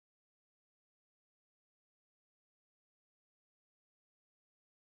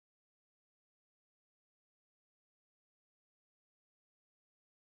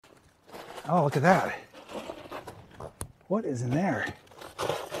Oh, look at that. What is in there?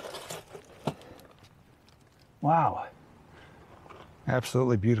 Wow.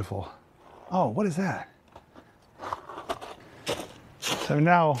 Absolutely beautiful. Oh, what is that? So I'm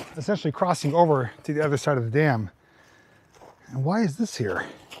now essentially crossing over to the other side of the dam. And why is this here?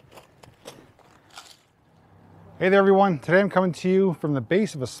 Hey there everyone, today I'm coming to you from the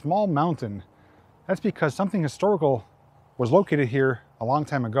base of a small mountain. That's because something historical was located here a long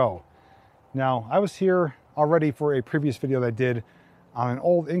time ago. Now, I was here already for a previous video that I did on an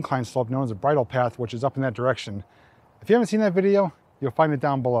old incline slope known as a bridle path, which is up in that direction. If you haven't seen that video, you'll find it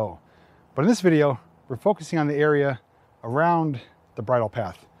down below. But in this video, we're focusing on the area around the bridle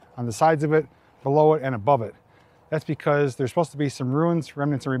path, on the sides of it, below it, and above it. That's because there's supposed to be some ruins,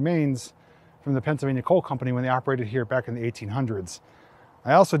 remnants, and remains from the Pennsylvania Coal Company when they operated here back in the 1800s.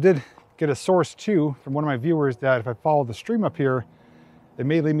 I also did get a source too from one of my viewers that if I follow the stream up here, it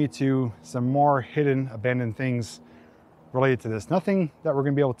may lead me to some more hidden, abandoned things related to this. Nothing that we're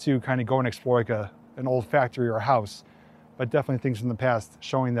gonna be able to kind of go and explore like an old factory or a house, but definitely things from the past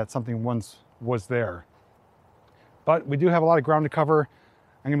showing that something once was there. But we do have a lot of ground to cover.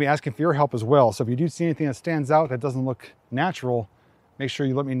 I'm gonna be asking for your help as well. So if you do see anything that stands out that doesn't look natural, make sure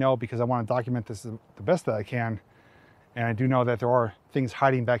you let me know because I want to document this the best that I can. And I do know that there are things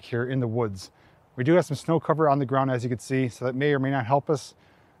hiding back here in the woods. We do have some snow cover on the ground, as you can see, so that may or may not help us.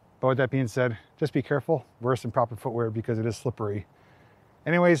 But with that being said, just be careful, wear some proper footwear because it is slippery.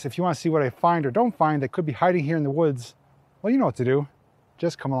 Anyways, if you want to see what I find or don't find that could be hiding here in the woods, well, you know what to do.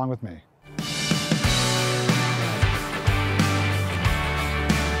 Just come along with me.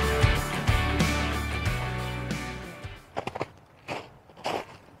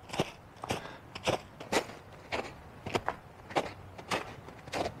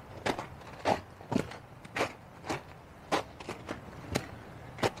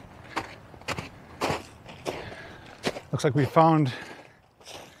 Looks like we found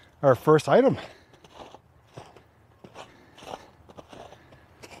our first item.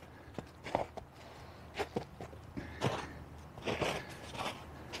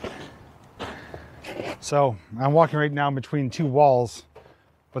 So I'm walking right now between two walls,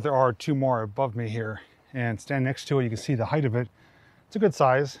 but there are two more above me here. And standing next to it, you can see the height of it. It's a good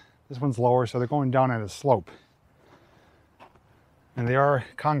size. This one's lower, so they're going down at a slope. And they are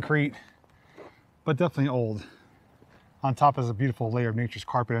concrete, but definitely old. On top is a beautiful layer of nature's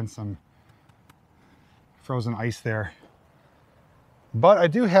carpet and some frozen ice there. But I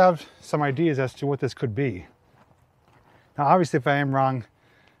do have some ideas as to what this could be. Now, obviously, if I am wrong,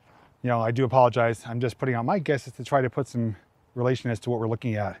 you know, I do apologize. I'm just putting out my guesses to try to put some relation as to what we're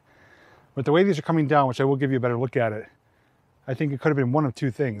looking at. But the way these are coming down, which I will give you a better look at it, I think it could have been one of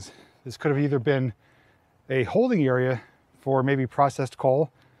two things. This could have either been a holding area for maybe processed coal,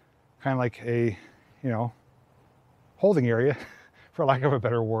 kind of like a, you know, holding area, for lack of a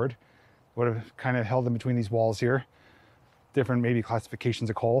better word, would have kind of held in between these walls here. Different maybe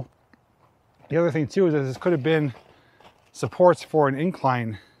classifications of coal. The other thing too is that this could have been supports for an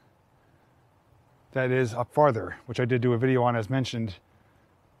incline that is up farther, which I did do a video on as mentioned,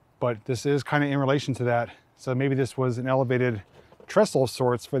 but this is kind of in relation to that. So maybe this was an elevated trestle of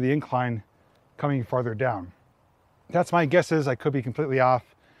sorts for the incline coming farther down. That's my guesses. I could be completely off.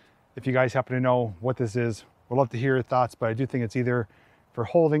 If you guys happen to know what this is, we'd love to hear your thoughts, but I do think it's either for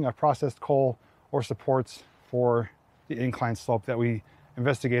holding a processed coal or supports for the incline slope that we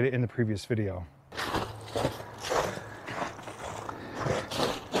investigated in the previous video.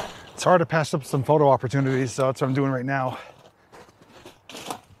 It's hard to pass up some photo opportunities, so that's what I'm doing right now.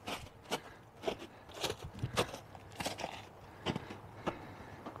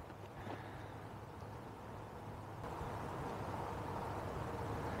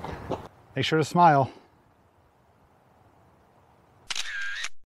 Make sure to smile.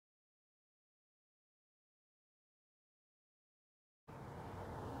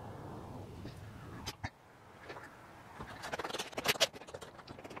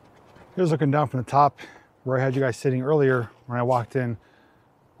 Here's looking down from the top where I had you guys sitting earlier when I walked in,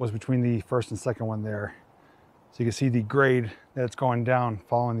 was between the first and second one there. So you can see the grade that's going down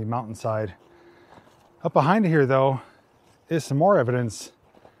following the mountainside. Up behind here though is some more evidence,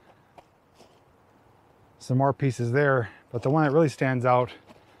 some more pieces there, but the one that really stands out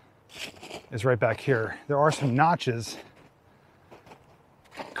is right back here. There are some notches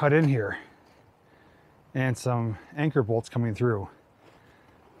cut in here and some anchor bolts coming through.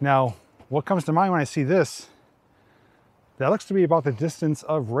 Now, what comes to mind when I see this, that looks to be about the distance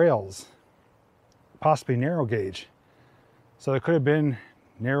of rails, possibly narrow gauge. So there could have been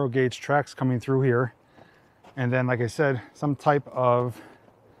narrow gauge tracks coming through here. And then, like I said, some type of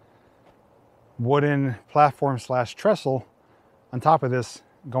wooden platform slash trestle on top of this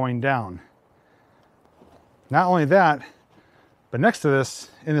going down. Not only that, but next to this,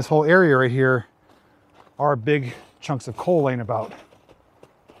 in this whole area right here, are big chunks of coal laying about.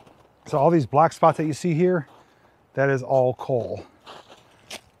 So all these black spots that you see here, that is all coal.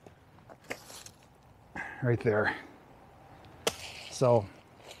 Right there. So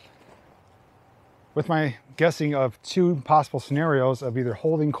with my guessing of two possible scenarios of either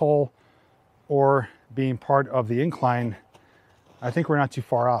holding coal or being part of the incline, I think we're not too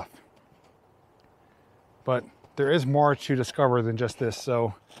far off. But there is more to discover than just this,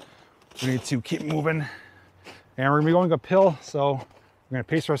 so we need to keep moving. And we're gonna be going uphill, so we're gonna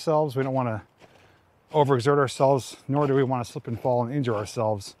pace ourselves. We don't wanna overexert ourselves, nor do we wanna slip and fall and injure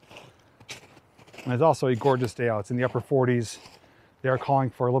ourselves. And it's also a gorgeous day out. It's in the upper 40s. They are calling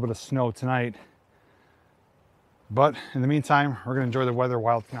for a little bit of snow tonight. But in the meantime, we're gonna enjoy the weather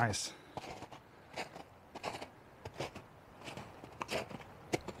while it's nice.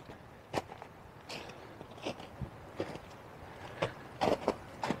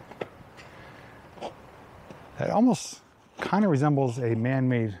 It almost kind of resembles a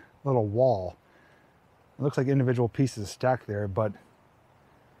man-made little wall. It looks like individual pieces stacked there, but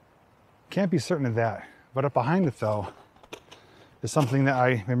can't be certain of that. But up behind it though, is something that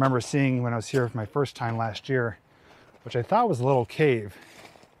I remember seeing when I was here for my first time last year, which I thought was a little cave.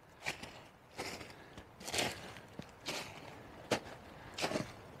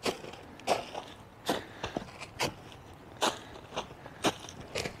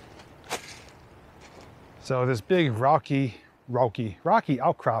 So this big rocky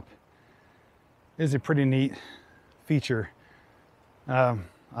outcrop is a pretty neat feature.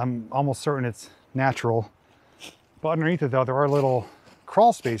 I'm almost certain it's natural, but underneath it though, there are little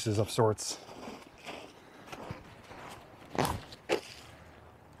crawl spaces of sorts.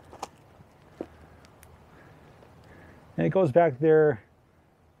 And it goes back there,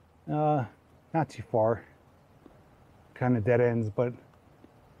 not too far, kind of dead ends, but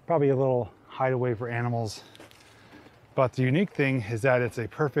probably a little hideaway for animals. But the unique thing is that it's a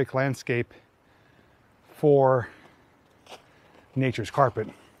perfect landscape for nature's carpet.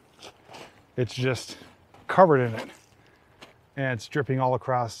 It's just covered in it, and it's dripping all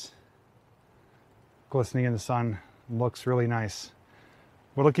across, glistening in the sun. Looks really nice.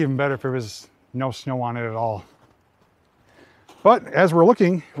 Would look even better if there was no snow on it at all. But as we're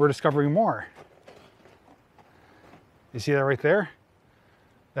looking, we're discovering more. You see that right there?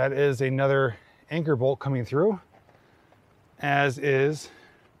 That is another anchor bolt coming through, as is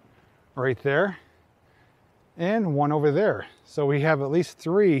right there, and one over there. So we have at least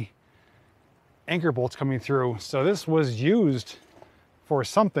 3 anchor bolts coming through. So this was used for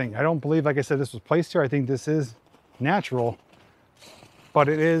something. I don't believe, like I said, this was placed here. I think this is natural, but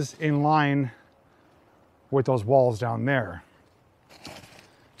it is in line with those walls down there.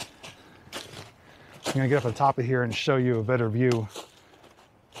 I'm gonna get up on top of here and show you a better view,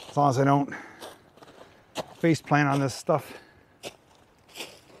 as long as I don't face plant on this stuff.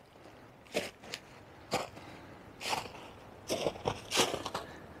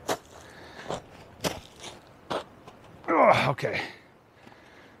 Okay.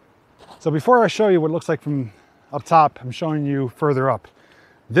 So before I show you what it looks like from up top, I'm showing you further up.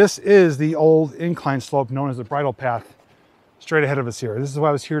 This is the old incline slope known as the bridle path straight ahead of us here. This is what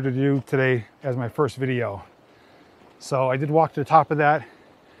I was here to do today as my first video. So I did walk to the top of that,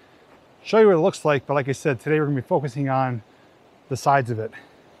 show you what it looks like, but like I said, today we're gonna be focusing on the sides of it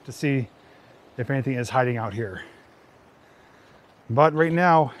to see if anything is hiding out here. But right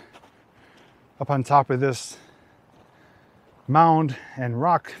now, up on top of this mound and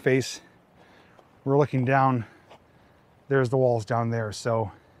rock face, we're looking down. There's the walls down there.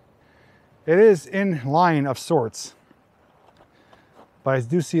 So it is in line of sorts, but I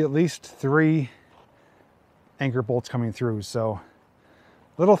do see at least 3 anchor bolts coming through. So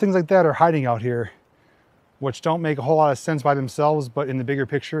little things like that are hiding out here, which don't make a whole lot of sense by themselves, but in the bigger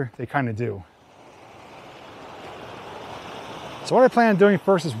picture, they kind of do. So what I plan on doing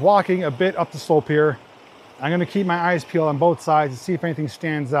first is walking a bit up the slope here. I'm going to keep my eyes peeled on both sides to see if anything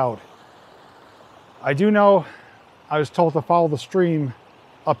stands out. I do know I was told to follow the stream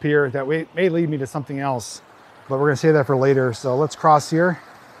up here that may lead me to something else, but we're going to save that for later. So let's cross here.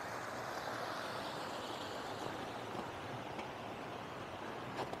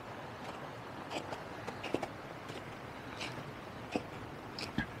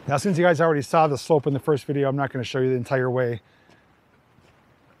 Now, since you guys already saw the slope in the first video, I'm not going to show you the entire way.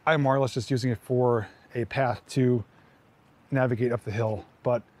 I'm more or less just using it for a path to navigate up the hill,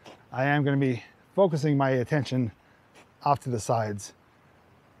 but I am going to be focusing my attention off to the sides.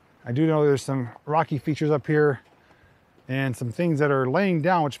 I do know there's some rocky features up here and some things that are laying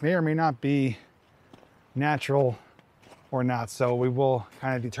down, which may or may not be natural or not. So we will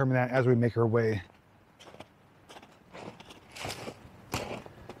kind of determine that as we make our way.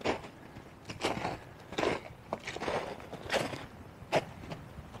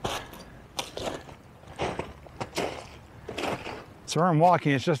 So where I'm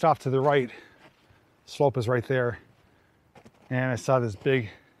walking, it's just off to the right. Slope is right there. And I saw this big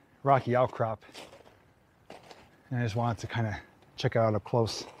rocky outcrop. And I just wanted to kind of check it out up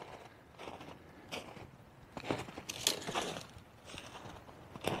close.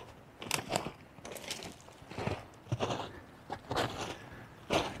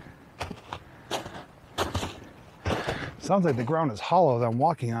 Sounds like the ground is hollow that I'm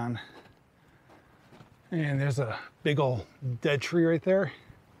walking on. And there's a big old dead tree right there.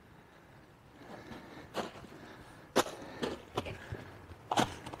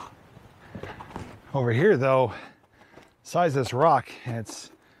 Over here though, size of this rock, and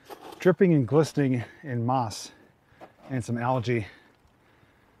it's dripping and glistening in moss and some algae.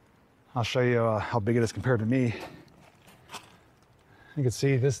 I'll show you how big it is compared to me. You can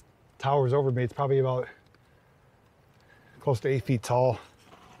see this towers over me. It's probably about close to 8 feet tall.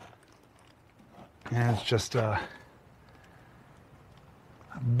 And it's just a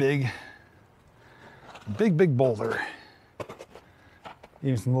big boulder.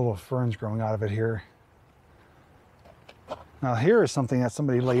 Even some little ferns growing out of it here. Now here is something that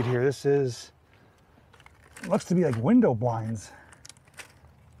somebody laid here. This is, looks to be like window blinds.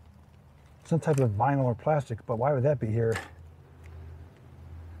 Some type of vinyl or plastic, but why would that be here?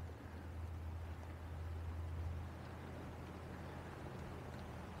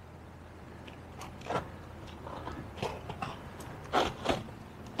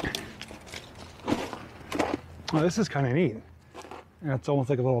 Well, this is kind of neat. And it's almost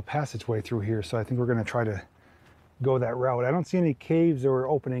like a little passageway through here, so I think we're going to try to go that route. I don't see any caves or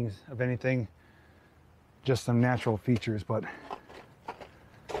openings of anything, just some natural features, but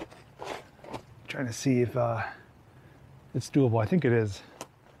trying to see if it's doable. I think it is.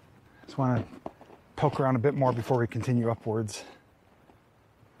 Just want to poke around a bit more before we continue upwards.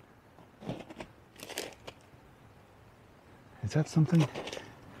 Is that something?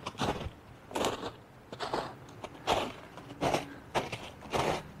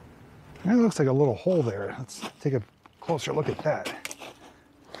 That looks like a little hole there. Let's take a closer look at that.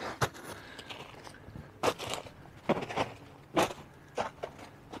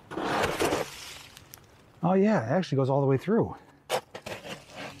 Oh yeah, it actually goes all the way through.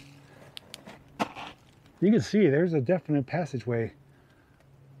 You can see there's a definite passageway.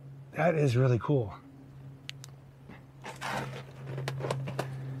 That is really cool.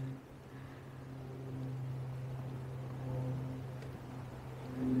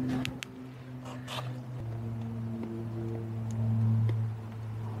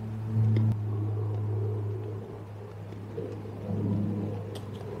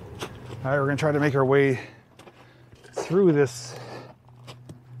 All right, we're gonna try to make our way through this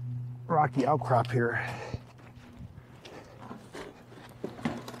rocky outcrop here.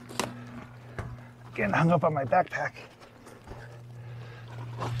 Getting hung up on my backpack.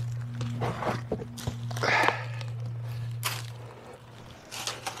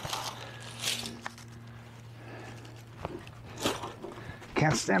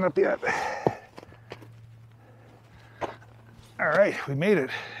 Can't stand up yet. All right, we made it.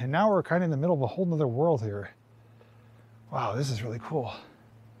 And now we're kind of in the middle of a whole nother world here. Wow, this is really cool.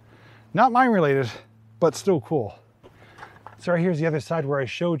 Not mine related, but still cool. So right here's the other side where I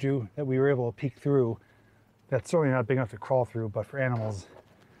showed you that we were able to peek through. That's certainly not big enough to crawl through, but for animals,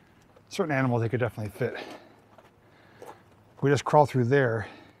 certain animals, they could definitely fit. We just crawl through there,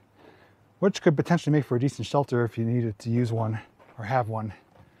 which could potentially make for a decent shelter if you needed to use one or have one.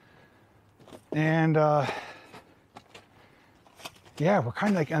 And yeah, we're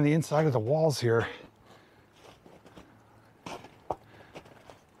kind of like on the inside of the walls here.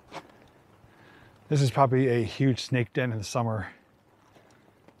 This is probably a huge snake den in the summer.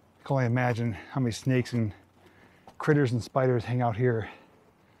 I can only imagine how many snakes and critters and spiders hang out here.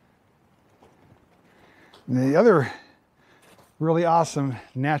 And the other really awesome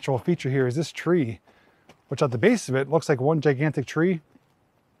natural feature here is this tree, which at the base of it looks like one gigantic tree.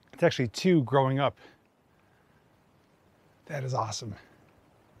 It's actually two growing up. That is awesome.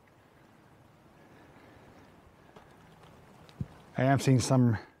 I am seeing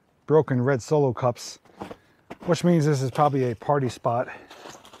some broken red Solo cups, which means this is probably a party spot.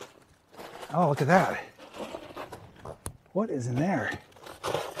 Oh, look at that. What is in there?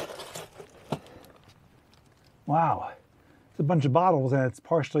 Wow. It's a bunch of bottles and it's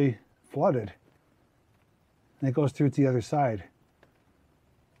partially flooded. And it goes through to the other side.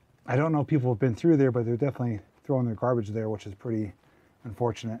 I don't know if people have been through there, but they're definitely throwing their garbage there, which is pretty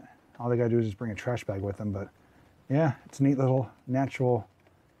unfortunate. All they gotta do is just bring a trash bag with them, but yeah, it's a neat little natural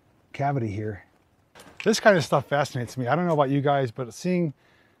cavity here. This kind of stuff fascinates me. I don't know about you guys, but seeing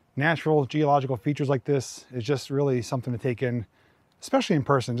natural geological features like this is just really something to take in, especially in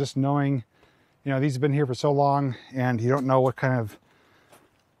person. Just knowing, you know, these have been here for so long and you don't know what kind of,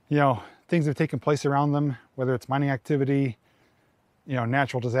 you know, things have taken place around them, whether it's mining activity, you know,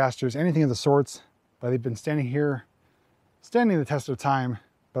 natural disasters, anything of the sorts. But they've been standing here, standing the test of time,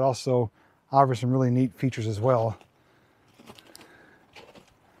 but also offer some really neat features as well.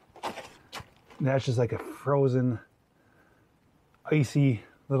 And that's just like a frozen, icy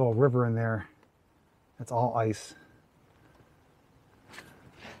little river in there. That's all ice.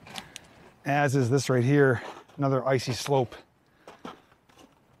 As is this right here, another icy slope.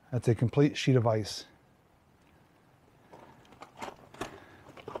 That's a complete sheet of ice.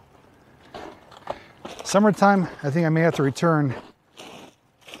 Summertime, I think I may have to return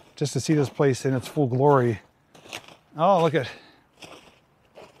just to see this place in its full glory. Oh, look at,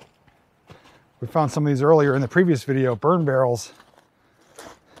 we found some of these earlier in the previous video, burn barrels.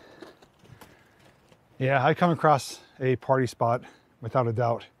 Yeah, I come across a party spot without a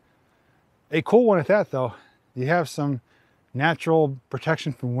doubt. A cool one at that though. You have some natural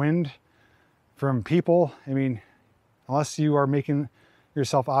protection from wind, from people. I mean, unless you are making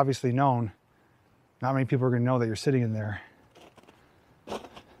yourself obviously known, not many people are going to know that you're sitting in there.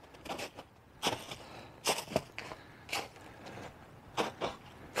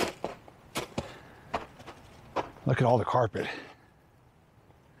 Look at all the carpet.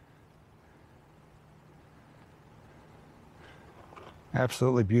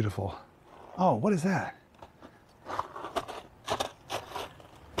 Absolutely beautiful. Oh, what is that?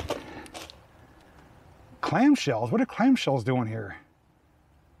 Clamshells. What are clamshells doing here?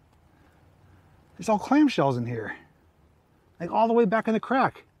 There's all clamshells in here. Like all the way back in the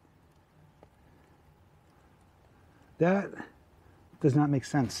crack. That does not make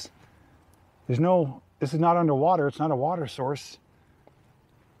sense. There's no, this is not underwater. It's not a water source.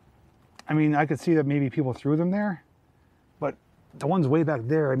 I mean, I could see that maybe people threw them there, but the ones way back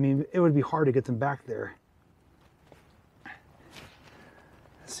there, I mean, it would be hard to get them back there.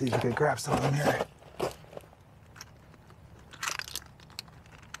 Let's see if we can grab some of them here.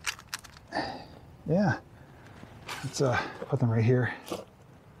 Yeah, let's put them right here.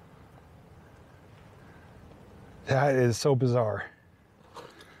 That is so bizarre.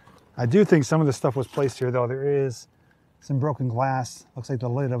 I do think some of this stuff was placed here though. There is some broken glass. Looks like the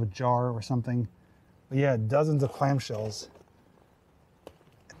lid of a jar or something. But yeah, dozens of clamshells.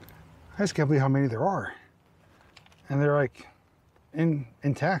 I just can't believe how many there are. And they're like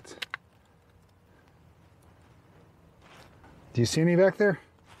intact. Do you see any back there?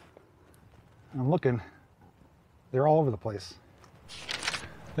 I'm looking. They're all over the place.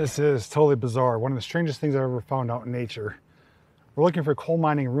 This is totally bizarre. One of the strangest things I've ever found out in nature. We're looking for coal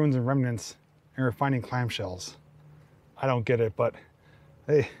mining ruins and remnants, and we're finding clamshells. I don't get it, but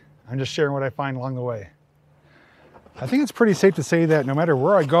hey, I'm just sharing what I find along the way. I think it's pretty safe to say that no matter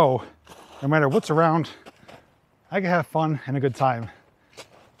where I go, no matter what's around, I can have fun and a good time.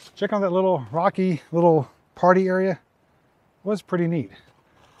 Check out that little rocky little party area. It was pretty neat.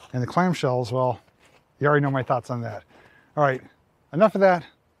 And the clamshells, well, you already know my thoughts on that. All right, enough of that.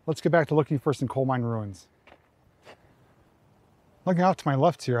 Let's get back to looking for some coal mine ruins. Looking off to my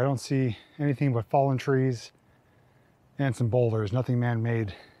left here, I don't see anything but fallen trees and some boulders, nothing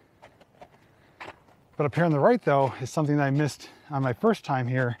man-made. But up here on the right though is something that I missed on my first time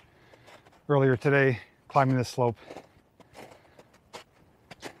here earlier today, climbing this slope.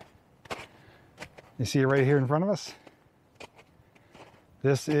 You see it right here in front of us?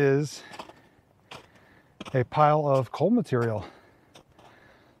 This is a pile of coal material.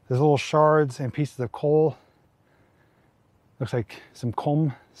 There's little shards and pieces of coal. Looks like some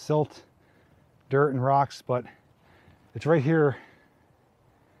comb, silt, dirt, and rocks, but it's right here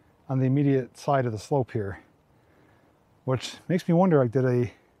on the immediate side of the slope here, which makes me wonder, like, did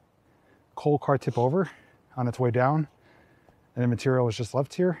a coal car tip over on its way down and the material was just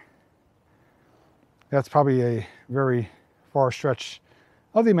left here? That's probably a very far stretch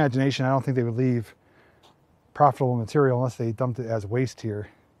of the imagination. I don't think they would leave profitable material unless they dumped it as waste here.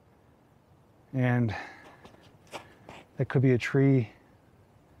 And it could be a tree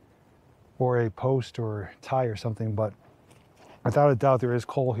or a post or tie or something, but without a doubt there is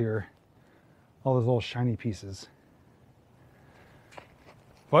coal here. All those little shiny pieces.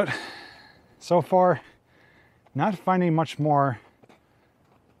 But so far, not finding much more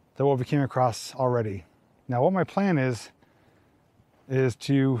than what we came across already. Now, what my plan is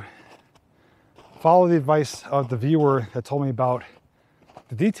to follow the advice of the viewer that told me about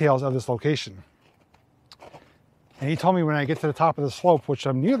the details of this location. And he told me when I get to the top of the slope, which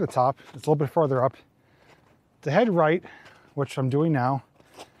I'm near the top, it's a little bit further up, to head right, which I'm doing now,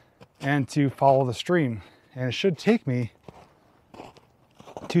 and to follow the stream. And it should take me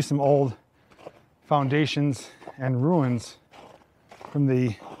to some old foundations and ruins from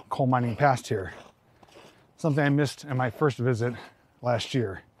the coal mining past here. Something I missed in my first visit last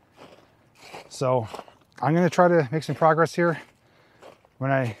year. So I'm going to try to make some progress here.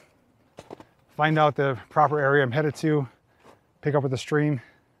 When I find out the proper area I'm headed to, pick up with the stream,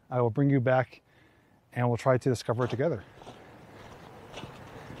 I will bring you back and we'll try to discover it together.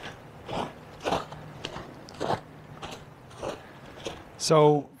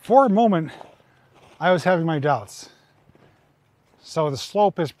 So for a moment, I was having my doubts. So the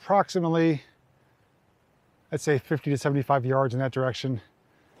slope is approximately, I'd say 50 to 75 yards in that direction.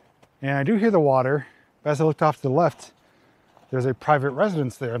 And I do hear the water. But as I looked off to the left, there's a private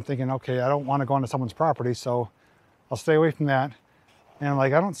residence there. I'm thinking, okay, I don't want to go onto someone's property, so I'll stay away from that. And I'm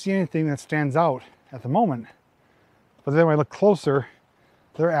like, I don't see anything that stands out at the moment. But then when I look closer,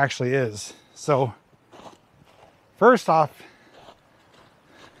 there actually is. So first off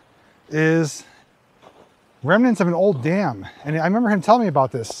is remnants of an old dam. And I remember him telling me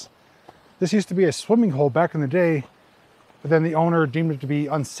about this. This used to be a swimming hole back in the day, but then the owner deemed it to be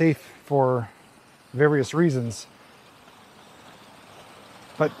unsafe for various reasons.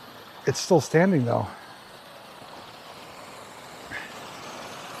 But it's still standing though.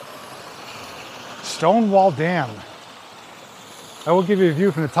 Stonewall Dam. I will give you a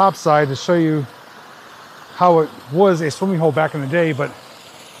view from the top side to show you how it was a swimming hole back in the day, but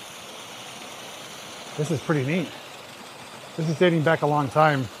this is pretty neat. This is dating back a long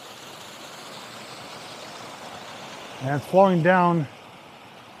time. And it's flowing down,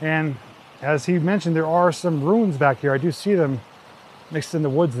 and as he mentioned, there are some ruins back here. I do see them mixed in the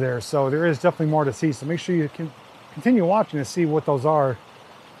woods there, so there is definitely more to see. So make sure you can continue watching to see what those are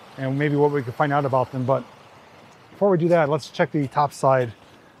and maybe what we can find out about them. But before we do that, let's check the top side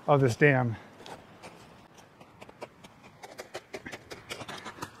of this dam.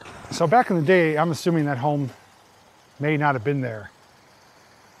 So back in the day, I'm assuming that home may not have been there.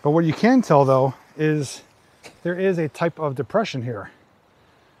 But what you can tell though is there is a type of depression here.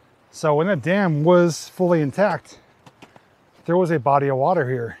 So when that dam was fully intact, there was a body of water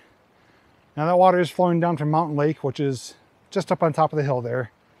here. Now that water is flowing down to Mountain Lake, which is just up on top of the hill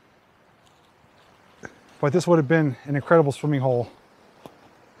there. But this would have been an incredible swimming hole.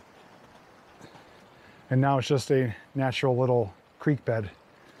 And now it's just a natural little creek bed.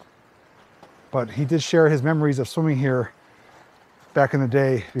 But he did share his memories of swimming here back in the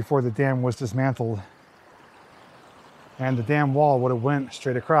day before the dam was dismantled. And the dam wall would have went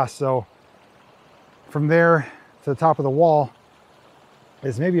straight across. So from there to the top of the wall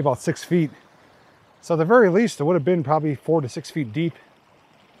is maybe about 6 feet. So at the very least, it would have been probably 4 to 6 feet deep.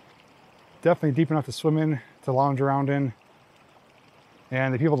 Definitely deep enough to swim in, to lounge around in.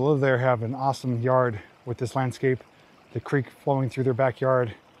 And the people that live there have an awesome yard with this landscape, the creek flowing through their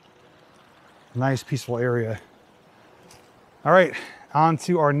backyard. Nice, peaceful area. All right, on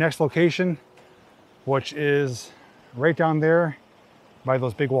to our next location, which is right down there by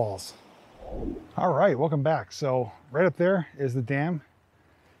those big walls. All right, welcome back. So right up there is the dam.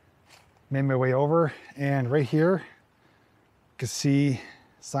 Made my way over, and right here you can see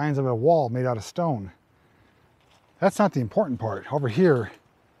signs of a wall made out of stone. That's not the important part. Over here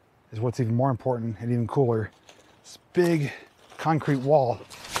is what's even more important and even cooler. This big concrete wall.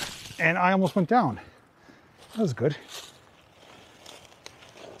 And I almost went down. That was good.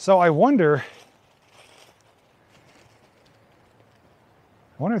 So I wonder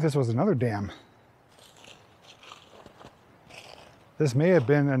if this was another dam. This may have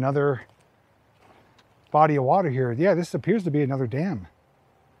been another body of water here. Yeah, this appears to be another dam.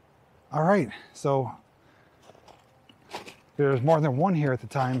 All right, so there's more than one here at the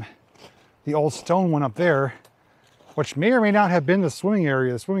time. The old stone one up there, which may or may not have been the swimming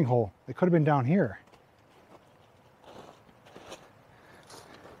area, the swimming hole. It could have been down here.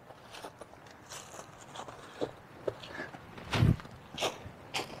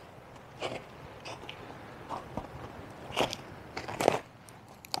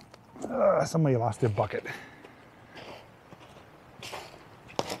 Somebody lost their bucket.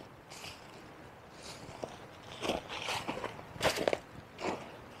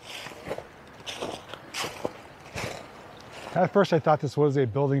 At first I thought this was a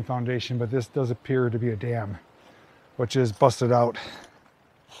building foundation, but this does appear to be a dam. which is busted out.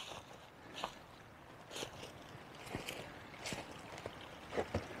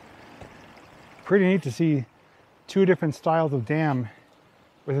 Pretty neat to see two different styles of dam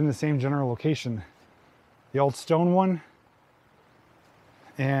within the same general location. The old stone one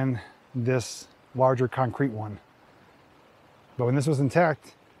and this larger concrete one. But when this was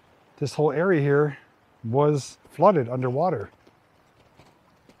intact, this whole area here was flooded underwater.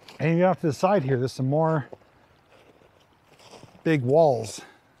 And even off to the side here, there's some more big walls,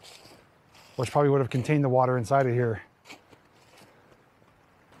 which probably would have contained the water inside of here.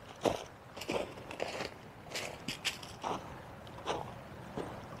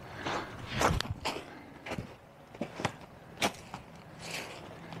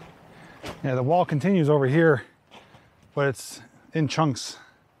 Yeah, the wall continues over here, but it's in chunks.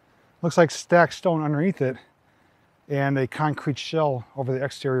 Looks like stacked stone underneath it and a concrete shell over the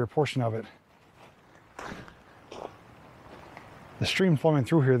exterior portion of it. The stream flowing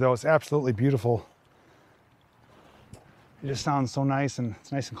through here, though, is absolutely beautiful. It just sounds so nice, and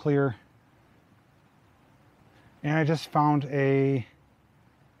it's nice and clear. And I just found a,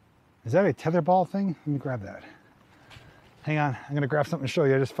 is that a tetherball thing? Let me grab that. Hang on, I'm gonna grab something to show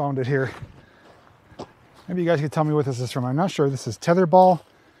you. I just found it here. Maybe you guys can tell me what this is from. I'm not sure. This is tetherball,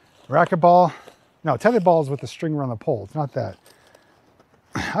 racquetball. No, tetherball is with the string around the pole. It's not that.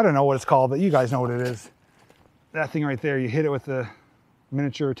 I don't know what it's called, but you guys know what it is. That thing right there, you hit it with a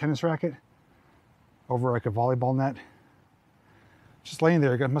miniature tennis racket over like a volleyball net. Just laying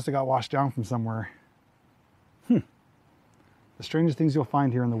there, it must have got washed down from somewhere. The strangest things you'll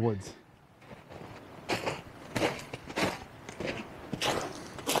find here in the woods.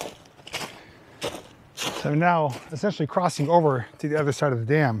 So now, essentially crossing over to the other side of the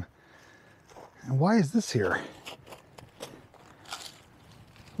dam. And why is this here?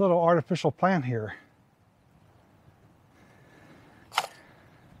 A little artificial plant here.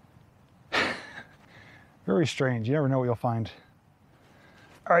 Very strange. You never know what you'll find.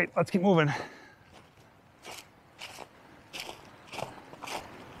 All right, let's keep moving.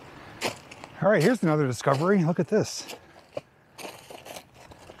 All right, here's another discovery. Look at this.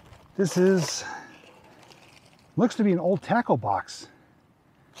 This is, looks to be an old tackle box.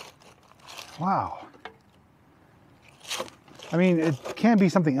 Wow. I mean, it can be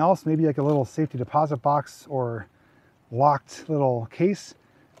something else, maybe like a little safety deposit box or locked little case,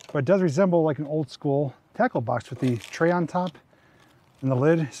 but it does resemble like an old school tackle box with the tray on top and the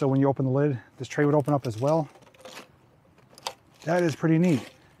lid. So when you open the lid, this tray would open up as well. That is pretty neat.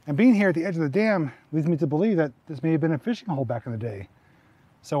 And being here at the edge of the dam leads me to believe that this may have been a fishing hole back in the day.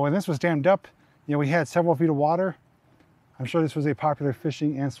 So when this was dammed up, you know, we had several feet of water. I'm sure this was a popular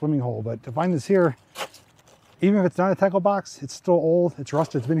fishing and swimming hole, but to find this here, even if it's not a tackle box, it's still old, it's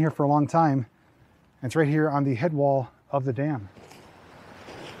rusted, it's been here for a long time. And it's right here on the head wall of the dam.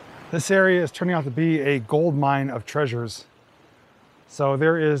 This area is turning out to be a gold mine of treasures. So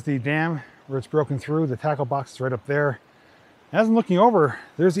there is the dam where it's broken through, the tackle box is right up there. As I'm looking over,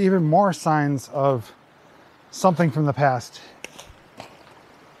 there's even more signs of something from the past.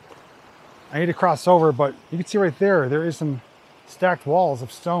 I need to cross over, but you can see right there, there is some stacked walls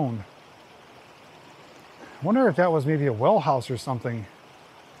of stone. I wonder if that was maybe a well house or something.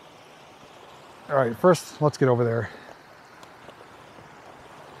 All right, first, let's get over there.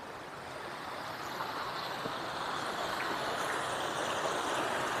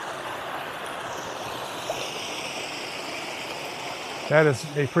 That is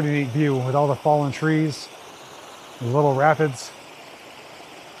a pretty neat view with all the fallen trees, the little rapids.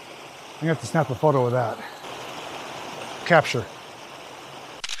 I'm gonna have to snap a photo of that. Capture.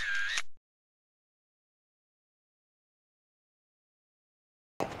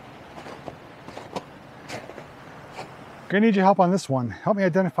 Gonna need your help on this one. Help me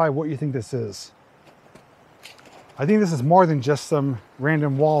identify what you think this is. I think this is more than just some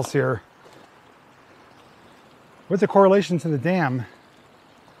random walls here. With the correlation to the dam,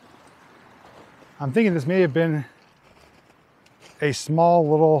 I'm thinking this may have been a small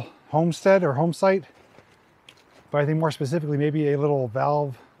little homestead or home site, but I think more specifically maybe a little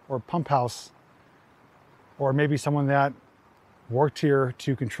valve or pump house, or maybe someone that worked here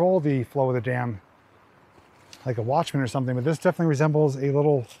to control the flow of the dam, like a watchman or something. But this definitely resembles a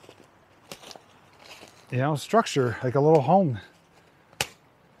little, you know, structure, like a little home.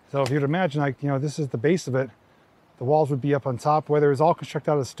 So if you'd imagine, like, you know, this is the base of it, the walls would be up on top, whether it was all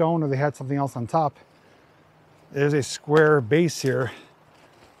constructed out of stone or they had something else on top. There's a square base here,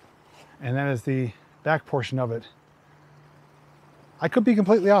 and that is the back portion of it. I could be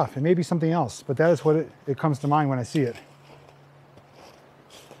completely off. It may be something else, but that is what it comes to mind when I see it.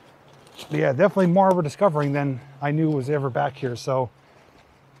 yeah, definitely more of a discovering than I knew was ever back here. So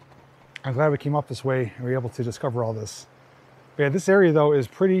I'm glad we came up this way and we were able to discover all this. But yeah, this area though is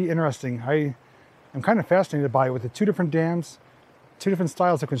pretty interesting. I'm kind of fascinated by it with the two different dams, two different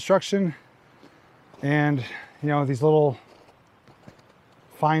styles of construction, and you know, these little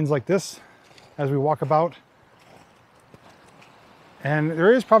finds like this as we walk about. And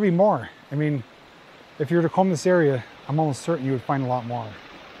there is probably more. I mean, if you were to comb this area, I'm almost certain you would find a lot more.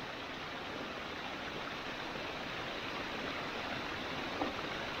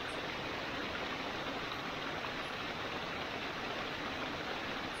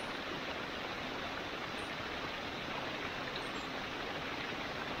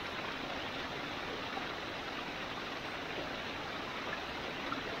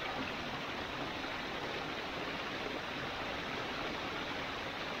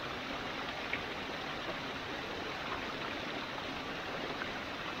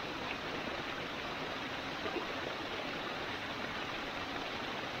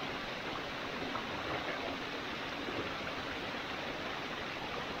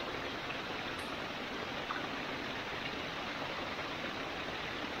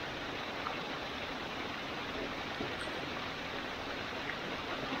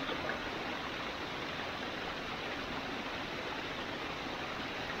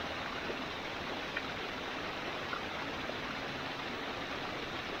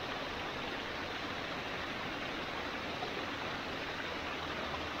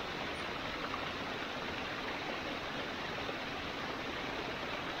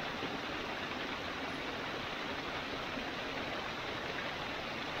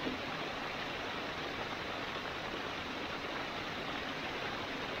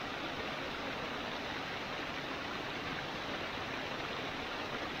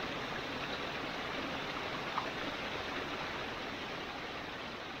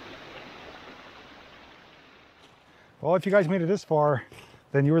 Well, if you guys made it this far,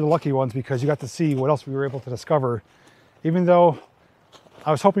 then you were the lucky ones because you got to see what else we were able to discover. Even though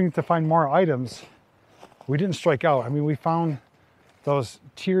I was hoping to find more items, we didn't strike out. I mean, we found those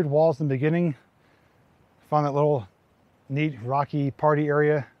tiered walls in the beginning, found that little neat rocky party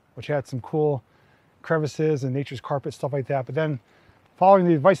area, which had some cool crevices and nature's carpet, stuff like that. But then following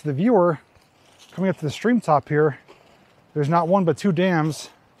the advice of the viewer, coming up to the stream top here, there's not one but two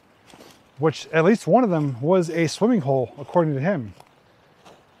dams, which at least one of them was a swimming hole, according to him.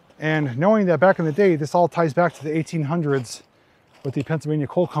 And knowing that back in the day, this all ties back to the 1800s with the Pennsylvania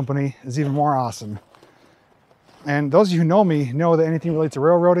Coal Company is even more awesome. And those of you who know me know that anything related to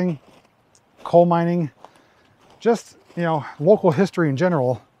railroading, coal mining, just, you know, local history in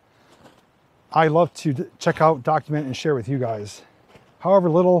general, I love to check out, document, and share with you guys. However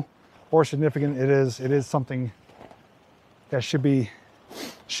little or significant it is something that should be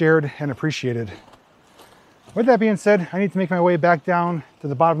shared and appreciated. With that being said, I need to make my way back down to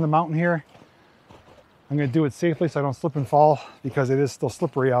the bottom of the mountain here. I'm going to do it safely so I don't slip and fall because it is still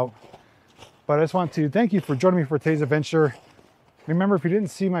slippery out. But I just want to thank you for joining me for today's adventure. Remember, if you didn't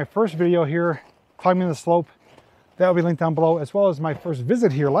see my first video here, climbing the slope, that will be linked down below, as well as my first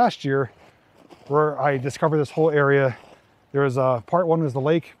visit here last year where I discovered this whole area. There was part one was the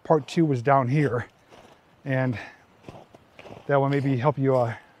lake, part two was down here. And that will maybe help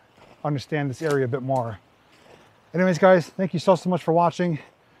you understand this area a bit more. Anyways, guys, thank you so much for watching.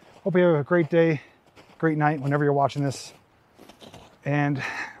 Hope you have a great day, great night, whenever you're watching this. And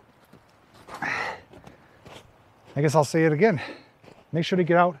I guess I'll say it again. Make sure to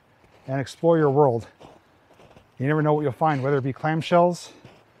get out and explore your world. You never know what you'll find, whether it be clamshells,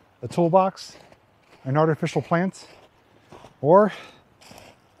 a toolbox, an artificial plant, or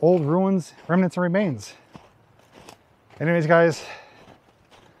old ruins, remnants, and remains. Anyways, guys,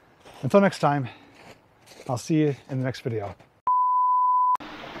 until next time, I'll see you in the next video. I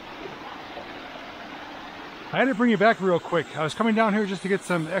had to bring you back real quick. I was coming down here just to get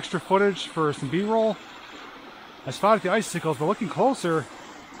some extra footage for some B-roll. I spotted the icicles, but looking closer,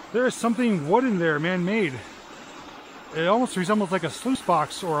 there is something wooden there, man-made. It almost resembles like a sluice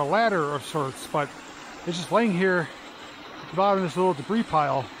box or a ladder of sorts, but it's just laying here at the bottom of this little debris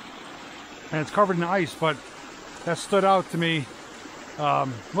pile, and it's covered in ice, but that stood out to me.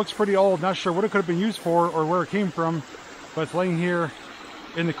 Looks pretty old, not sure what it could have been used for or where it came from, but it's laying here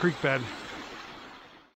in the creek bed.